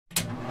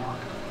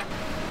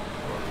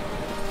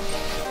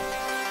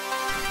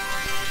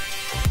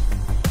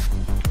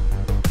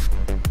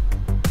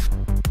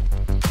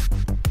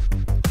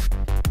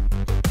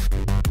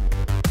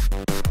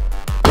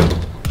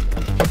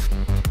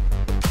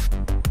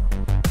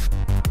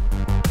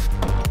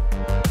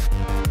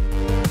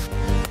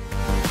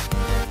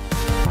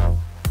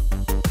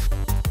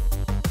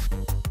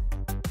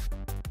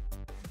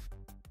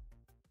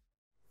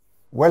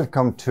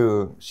Welcome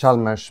to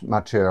Chalmers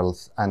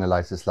Materials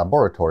Analysis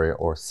Laboratory,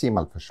 or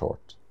CMAL for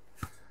short.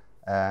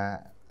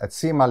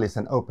 CMAL is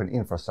an open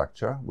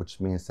infrastructure, which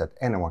means that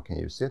anyone can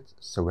use it.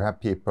 So we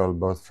have people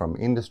both from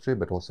industry,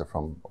 but also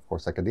from, of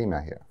course,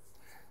 academia here.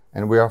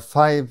 And we are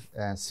 5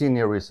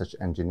 senior research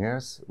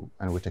engineers,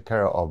 and we take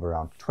care of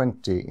around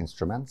 20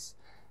 instruments.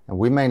 And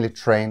we mainly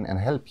train and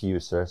help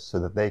users so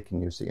that they can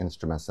use the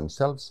instruments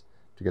themselves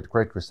to get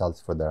great results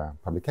for their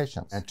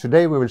publications. And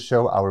today we will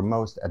show our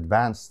most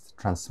advanced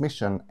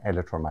transmission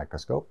electron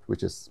microscope,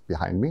 which is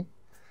behind me,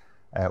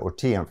 or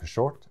TEM for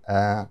short.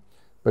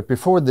 But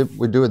before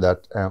we do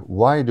that,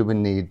 why do we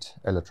need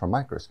electron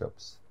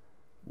microscopes?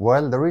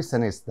 Well, the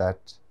reason is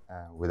that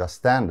with a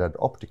standard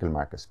optical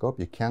microscope,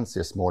 you can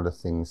see smaller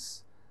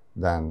things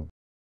than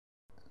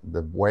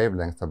the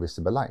wavelength of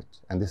visible light.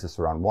 And this is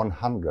around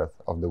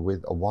 1/100th of the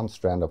width of one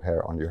strand of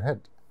hair on your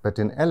head. But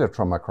in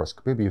electron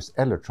microscopy, we use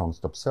electrons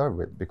to observe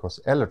with, because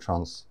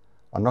electrons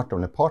are not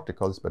only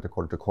particles, but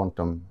according to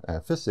quantum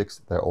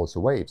physics, they're also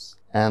waves.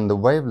 And the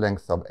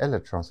wavelength of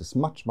electrons is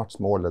much, much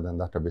smaller than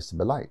that of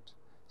visible light.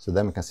 So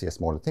then we can see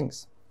smaller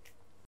things.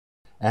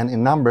 And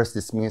in numbers,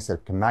 this means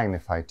that we can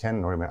magnify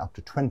 10 or even up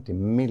to 20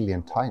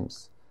 million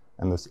times,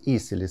 and thus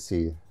easily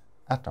see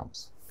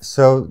atoms.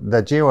 So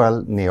the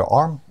GOL Neo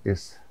arm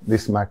is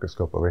this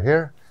microscope over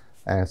here.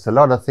 And it's a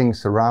lot of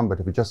things around, but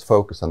if we just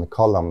focus on the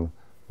column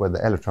where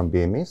the electron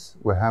beam is,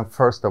 we have,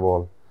 first of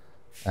all,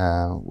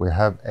 we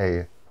have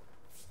a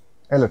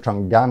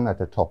electron gun at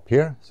the top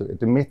here. So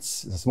it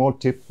emits a small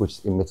tip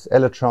which emits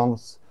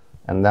electrons,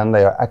 and then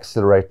they are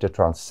accelerated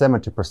around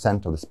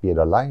 70% of the speed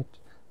of light.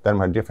 Then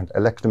we have different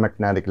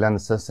electromagnetic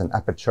lenses and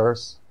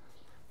apertures.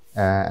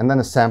 And then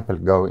a sample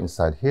go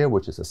inside here,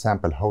 which is a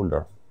sample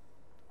holder.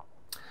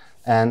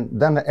 And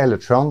then the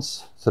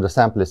electrons, so the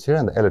sample is here,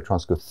 and the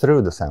electrons go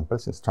through the sample,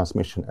 since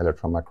transmission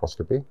electron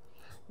microscopy.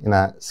 In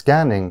a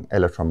scanning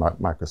electron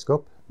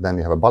microscope, then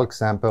you have a bulk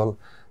sample,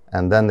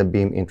 and then the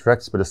beam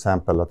interacts with the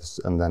sample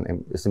and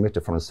then is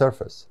emitted from the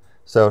surface.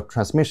 So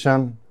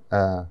transmission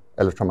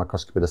electron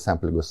microscopy, the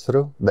sample goes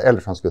through, the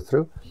electrons go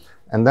through,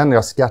 and then they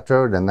are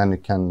scattered, and then you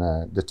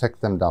can detect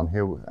them down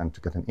here and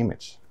to get an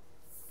image.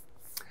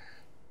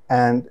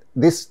 And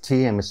this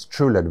TEM is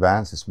truly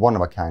advanced. It's one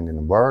of a kind in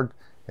the world.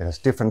 It has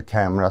different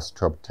cameras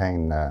to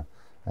obtain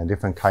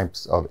different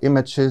types of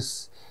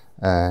images.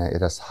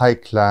 It has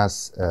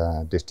high-class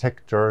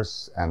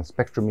detectors and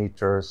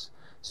spectrometers,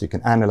 so you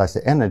can analyze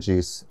the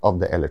energies of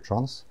the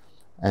electrons.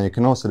 And you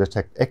can also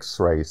detect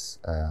X-rays,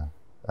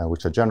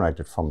 which are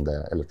generated from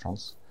the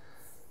electrons.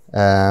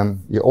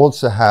 You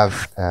also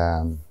have,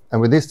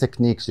 and with these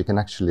techniques, you can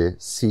actually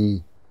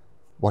see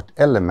what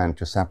element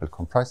your sample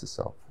comprises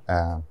of.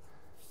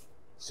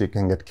 So you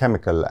can get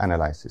chemical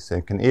analysis. So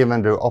you can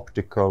even do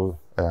optical,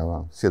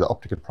 see the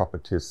optical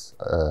properties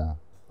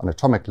on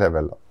atomic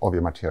level of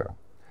your material.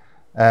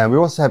 We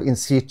also have in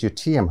situ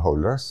TEM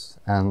holders,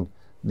 and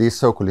these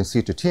so-called in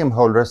situ TEM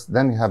holders,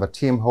 then you have a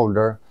TEM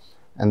holder,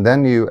 and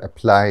then you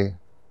apply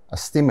a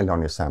stimuli on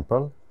your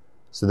sample.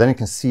 So then you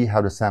can see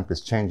how the sample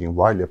is changing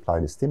while you apply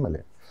the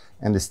stimuli.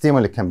 And the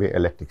stimuli can be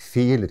electric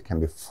field, it can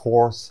be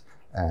force,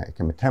 it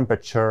can be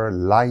temperature,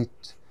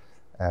 light,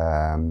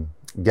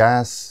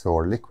 gas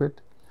or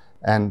liquid.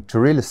 And to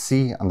really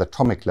see on the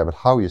atomic level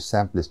how your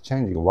sample is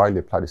changing while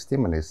you apply the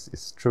stimuli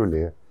is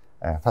truly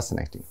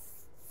fascinating.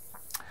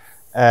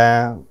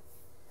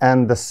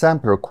 And the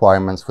sample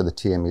requirements for the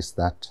TEM is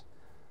that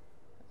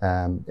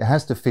it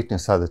has to fit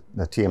inside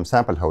the TEM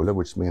sample holder,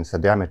 which means a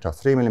diameter of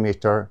 3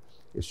 mm.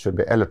 It should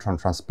be electron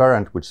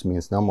transparent, which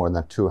means no more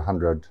than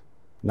 200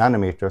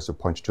 nanometers or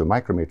 0.2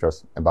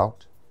 micrometers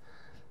about.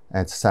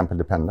 And it's sample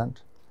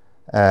dependent.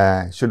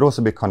 It should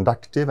also be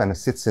conductive, and it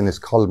sits in this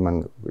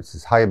column, which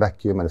is high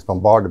vacuum, and it's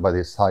bombarded by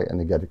these high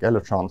energetic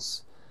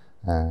electrons.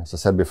 As I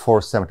said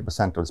before,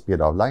 70% of the speed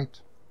of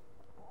light.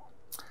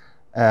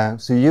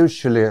 So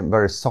usually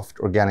very soft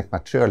organic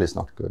material is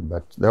not good,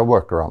 but there are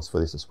workarounds for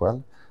this as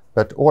well.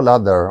 But all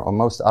other, or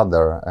most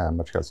other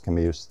materials can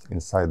be used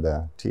inside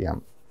the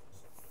TEM.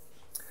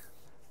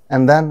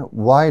 And then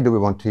why do we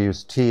want to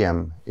use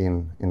TEM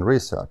in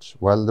research?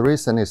 Well, the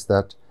reason is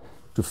that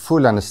to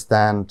fully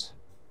understand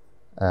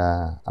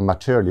a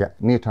material,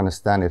 you need to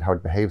understand it, how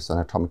it behaves on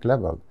atomic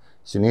level.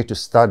 So you need to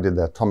study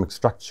the atomic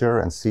structure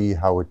and see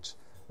how it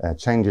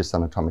changes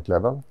on atomic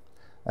level.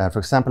 For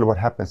example, what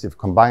happens if you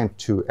combine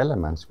 2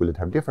 elements? Will it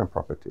have different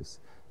properties?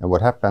 And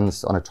what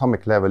happens on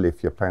atomic level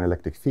if you apply an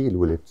electric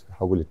field?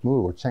 How will it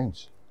move or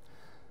change?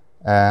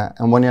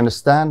 And when you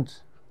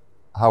understand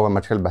how a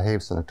material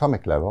behaves on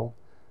atomic level,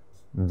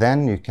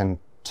 then you can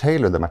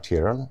tailor the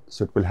material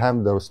so it will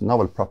have those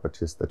novel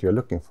properties that you're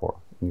looking for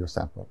in your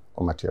sample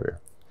or material.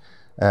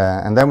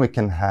 And then we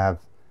can have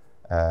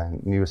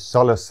new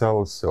solar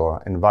cells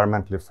or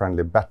environmentally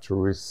friendly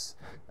batteries,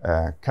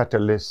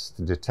 catalysts,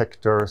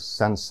 detectors,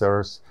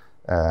 sensors,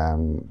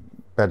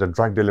 better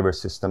drug delivery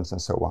systems,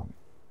 and so on.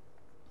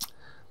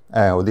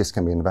 Or this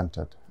can be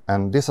invented.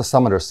 And these are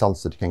some of the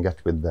results that you can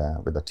get with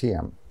the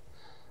TEM.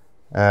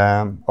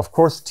 Of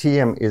course,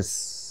 TEM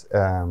is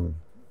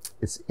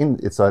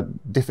it's a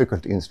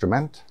difficult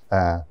instrument,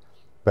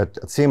 but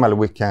at CMAL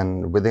we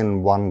can,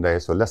 within 1 day,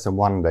 so less than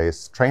 1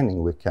 day's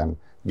training, we can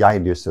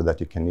guide you so that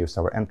you can use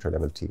our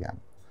entry-level TM.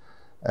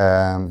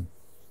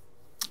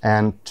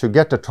 And to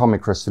get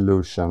atomic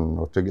resolution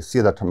or to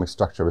see the atomic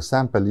structure of a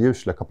sample,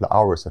 usually a couple of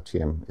hours of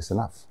TM is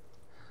enough.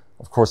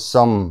 Of course,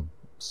 some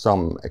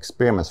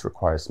experiments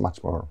requires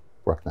much more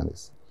work than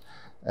this.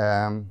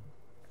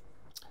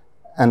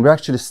 And we're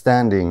actually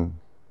standing,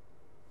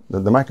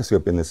 the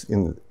microscope is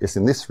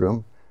in this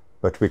room,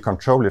 but we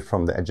control it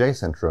from the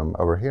adjacent room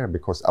over here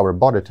because our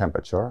body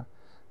temperature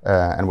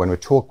and when we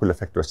talk will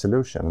affect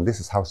resolution, and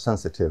this is how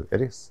sensitive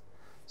it is.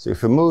 So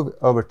if we move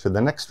over to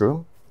the next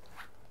room,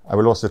 I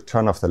will also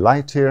turn off the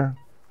light here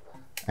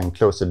and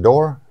close the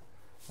door.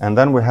 And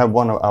then we have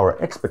one of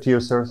our expert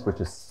users, which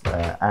is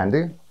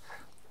Andy.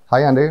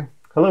 Hi, Andy.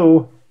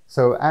 Hello.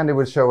 So Andy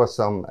will show us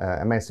some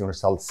amazing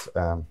results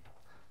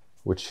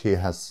which he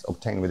has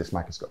obtained with this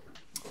microscope.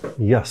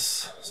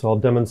 Yes, so I'll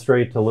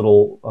demonstrate a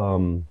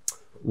little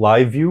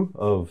live view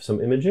of some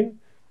imaging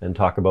and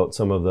talk about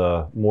some of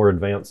the more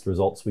advanced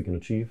results we can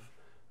achieve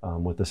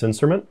with this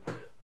instrument.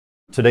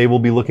 Today we'll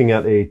be looking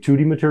at a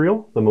 2D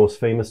material. The most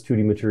famous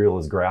 2D material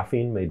is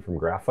graphene, made from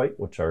graphite,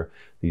 which are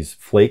these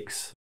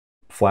flakes,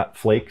 flat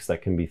flakes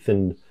that can be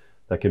thinned,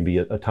 that can be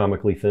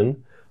atomically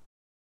thin.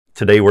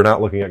 Today we're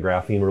not looking at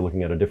graphene, we're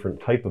looking at a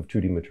different type of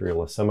 2D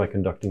material, a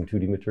semiconducting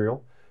 2D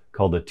material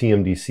called a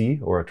TMDC,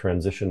 or a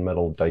Transition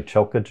Metal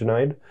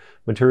Dichalcogenide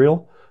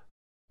material,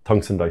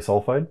 tungsten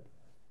disulfide.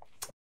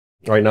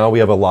 Right now we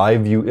have a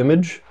live view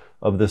image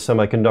of the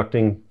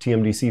semiconducting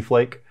TMDC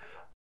flake.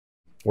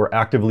 We're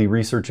actively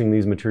researching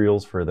these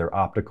materials for their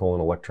optical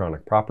and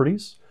electronic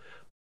properties.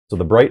 So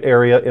the bright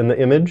area in the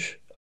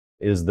image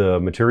is the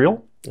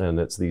material, and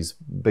it's these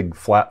big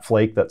flat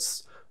flake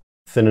that's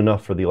thin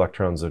enough for the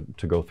electrons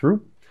to go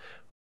through.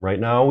 Right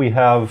now we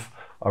have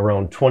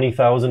around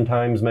 20,000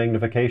 times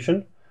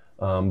magnification,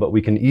 but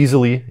we can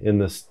easily, in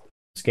this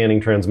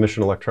scanning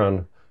transmission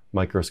electron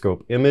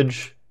microscope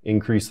image,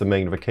 increase the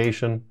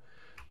magnification.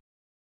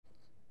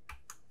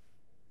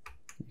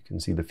 You can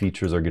see the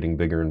features are getting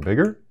bigger and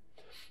bigger.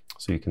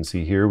 So you can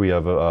see here we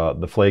have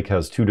the flake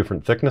has 2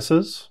 different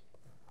thicknesses,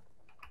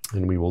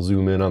 and we will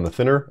zoom in on the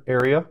thinner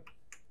area.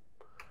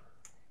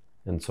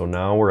 And so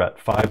now we're at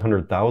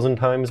 500,000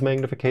 times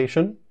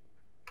magnification.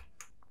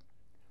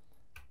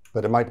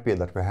 But it might be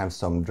that we have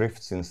some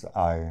drift since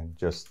I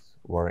just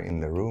were in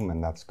the room,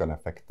 and that's going to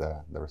affect the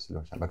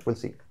resolution, but we'll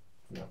see.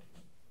 Yeah.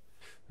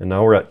 And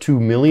now we're at 2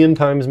 million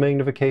times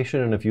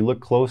magnification, and if you look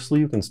closely,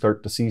 you can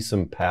start to see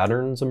some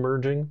patterns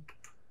emerging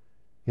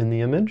in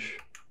the image.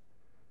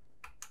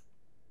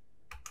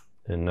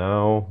 And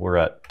now we're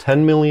at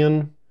 10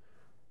 million,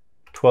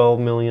 12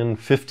 million,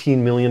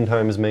 15 million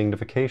times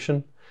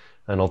magnification.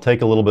 And I'll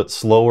take a little bit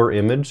slower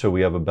image so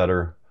we have a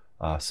better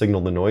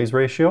signal to noise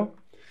ratio.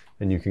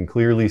 And you can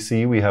clearly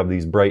see we have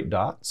these bright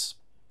dots.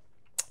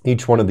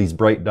 Each one of these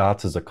bright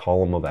dots is a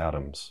column of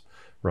atoms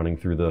running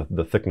through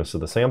the thickness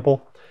of the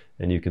sample.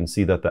 And you can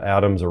see that the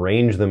atoms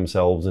arrange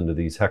themselves into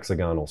these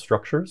hexagonal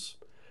structures.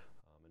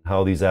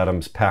 How these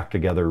atoms pack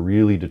together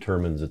really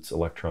determines its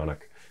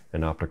electronic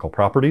and optical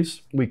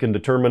properties. We can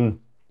determine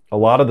a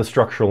lot of the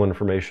structural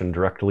information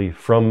directly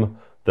from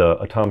the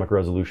atomic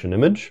resolution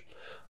image.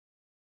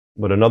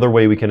 But another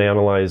way we can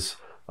analyze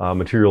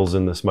materials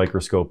in this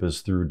microscope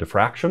is through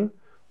diffraction,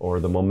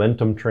 or the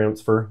momentum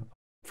transfer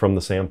from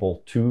the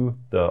sample to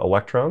the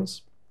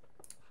electrons.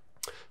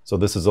 So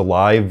this is a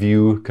live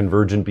view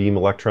convergent beam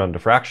electron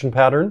diffraction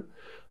pattern.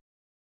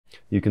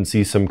 You can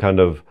see some kind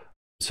of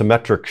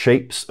symmetric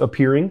shapes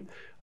appearing.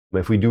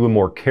 If we do a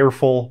more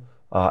careful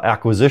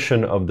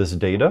acquisition of this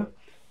data,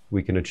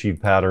 we can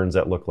achieve patterns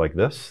that look like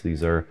this.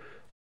 These are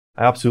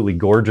absolutely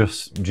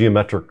gorgeous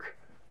geometric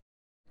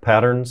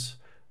patterns.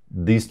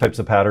 These types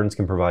of patterns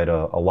can provide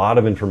a lot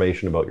of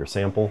information about your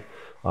sample,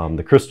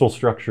 the crystal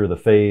structure, the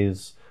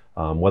phase,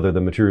 whether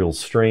the material is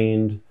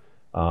strained,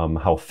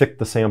 how thick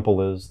the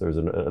sample is. There's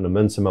an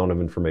immense amount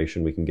of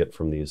information we can get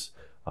from these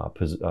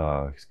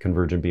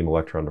convergent beam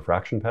electron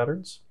diffraction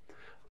patterns.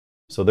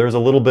 So there's a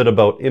little bit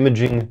about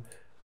imaging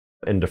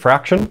and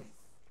diffraction.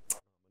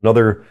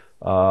 The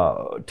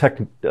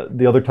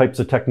other types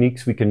of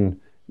techniques we can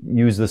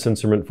use this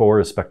instrument for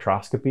is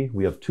spectroscopy.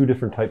 We have 2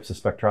 different types of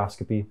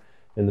spectroscopy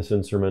in this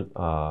instrument.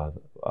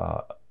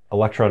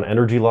 Electron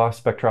energy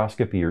loss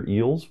spectroscopy, or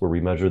EELS, where we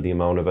measure the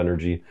amount of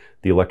energy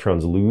the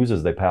electrons lose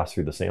as they pass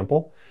through the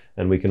sample.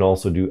 And we can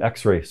also do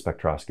X-ray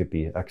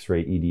spectroscopy,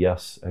 X-ray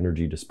EDS,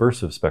 energy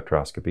dispersive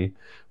spectroscopy,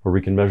 where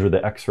we can measure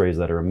the X-rays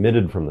that are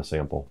emitted from the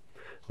sample.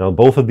 Now,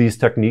 both of these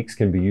techniques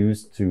can be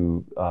used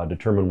to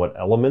determine what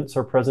elements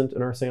are present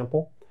in our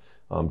sample,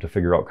 to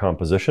figure out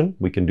composition.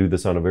 We can do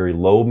this on a very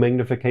low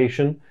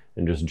magnification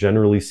and just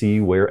generally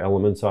see where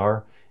elements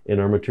are in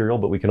our material,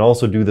 but we can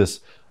also do this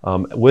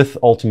with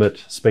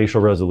ultimate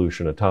spatial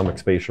resolution, atomic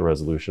spatial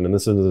resolution. And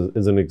this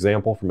is an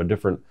example from a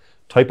different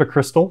type of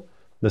crystal.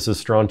 This is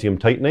strontium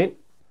titanate.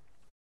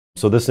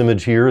 So this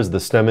image here is the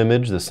STEM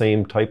image, the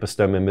same type of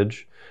STEM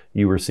image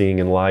you were seeing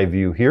in live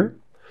view here.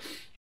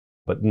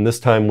 But in this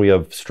time we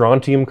have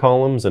strontium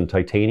columns and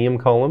titanium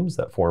columns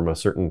that form a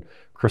certain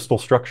crystal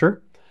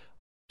structure.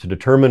 To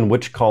determine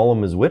which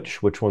column is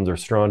which ones are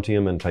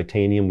strontium and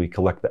titanium, we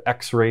collect the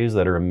X-rays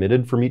that are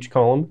emitted from each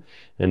column,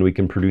 and we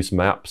can produce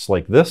maps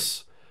like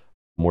this,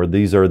 where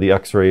these are the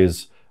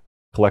X-rays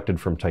collected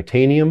from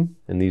titanium,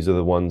 and these are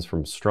the ones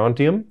from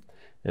strontium.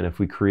 And if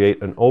we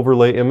create an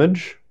overlay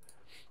image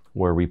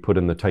where we put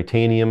in the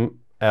titanium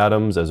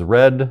atoms as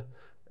red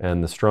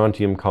and the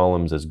strontium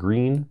columns as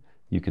green,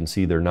 you can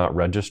see they're not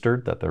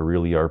registered, that there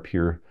really are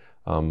pure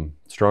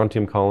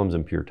strontium columns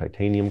and pure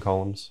titanium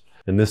columns.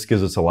 And this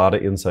gives us a lot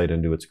of insight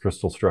into its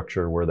crystal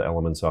structure, where the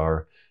elements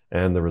are,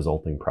 and the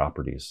resulting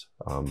properties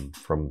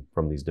from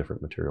these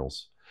different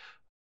materials.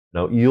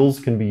 Now,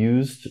 EELS can be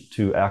used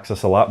to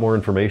access a lot more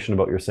information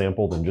about your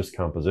sample than just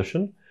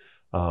composition.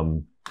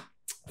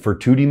 For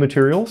 2D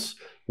materials,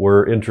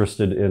 we're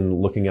interested in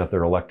looking at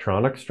their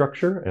electronic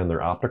structure and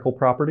their optical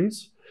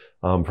properties.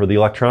 For the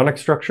electronic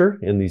structure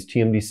in these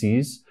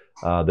TMDCs,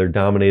 they're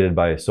dominated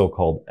by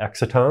so-called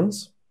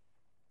excitons.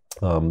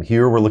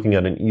 Here we're looking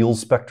at an EELS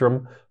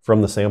spectrum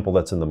from the sample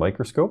that's in the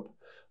microscope.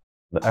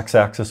 The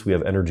x-axis, we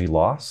have energy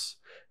loss.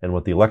 And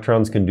what the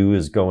electrons can do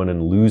is go in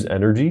and lose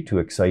energy to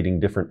exciting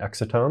different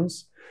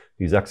excitons.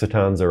 These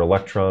excitons are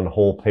electron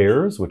hole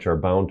pairs, which are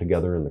bound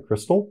together in the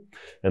crystal.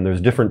 And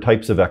there's different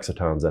types of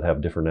excitons that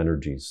have different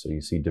energies. So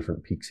you see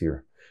different peaks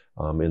here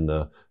in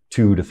the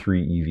 2 to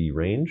 3 eV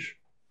range.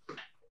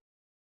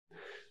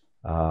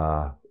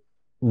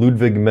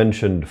 Ludvig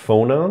mentioned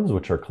phonons,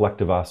 which are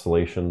collective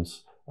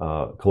oscillations,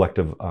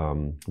 collective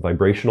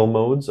vibrational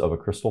modes of a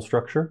crystal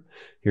structure.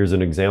 Here's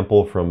an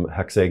example from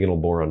hexagonal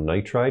boron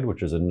nitride,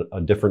 which is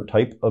a different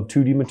type of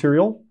 2D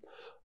material,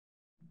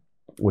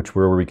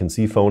 where we can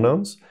see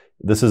phonons.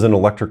 This is an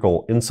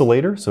electrical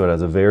insulator, so it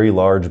has a very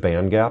large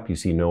band gap. You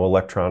see no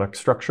electronic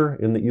structure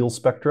in the EELS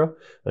spectra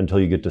until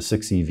you get to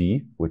 6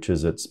 eV, which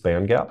is its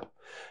band gap.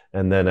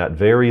 And then at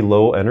very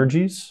low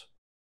energies,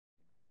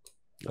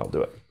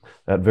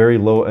 at very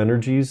low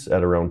energies,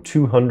 at around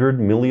 200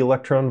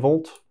 millielectron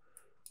volt,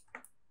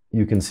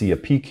 you can see a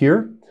peak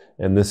here,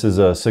 and this is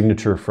a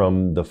signature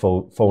from the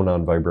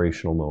phonon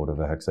vibrational mode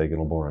of a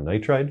hexagonal boron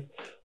nitride.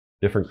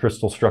 Different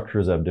crystal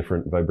structures have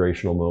different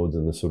vibrational modes,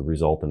 and this would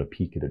result in a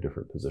peak at a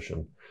different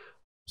position.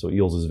 So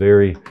EELS is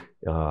very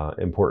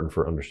important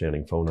for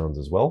understanding phonons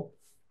as well.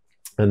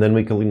 And then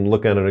we can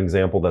look at an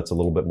example that's a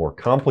little bit more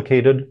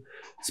complicated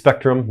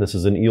spectrum. This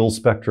is an EELS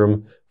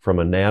spectrum from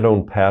a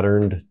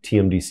nano-patterned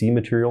TMDC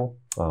material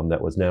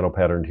that was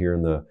nano-patterned here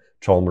in the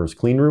Chalmers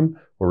clean room,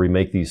 where we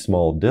make these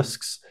small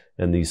discs.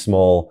 And these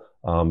small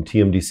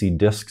TMDC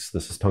discs,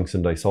 this is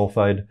tungsten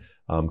disulfide,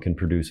 can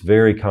produce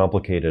very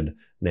complicated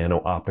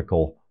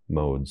nano-optical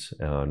modes.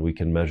 And we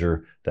can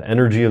measure the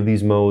energy of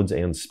these modes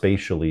and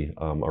spatially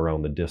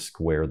around the disc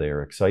where they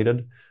are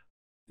excited.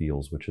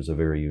 EELS, which is a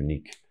very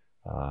unique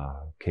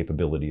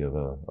capability of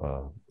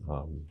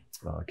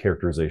a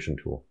characterization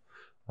tool.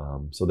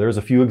 So there's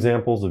a few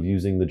examples of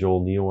using the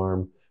Joule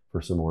NeoArm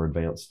for some more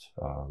advanced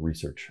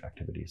research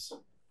activities.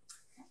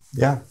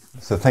 Yeah,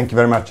 so thank you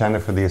very much, Andy,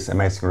 for these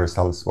amazing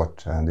results,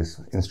 what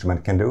this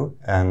instrument can do.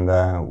 And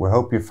we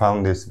hope you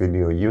found this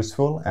video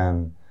useful,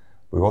 and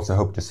we also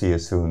hope to see you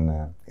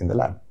soon in the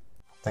lab.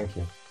 Thank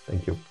you.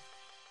 Thank you.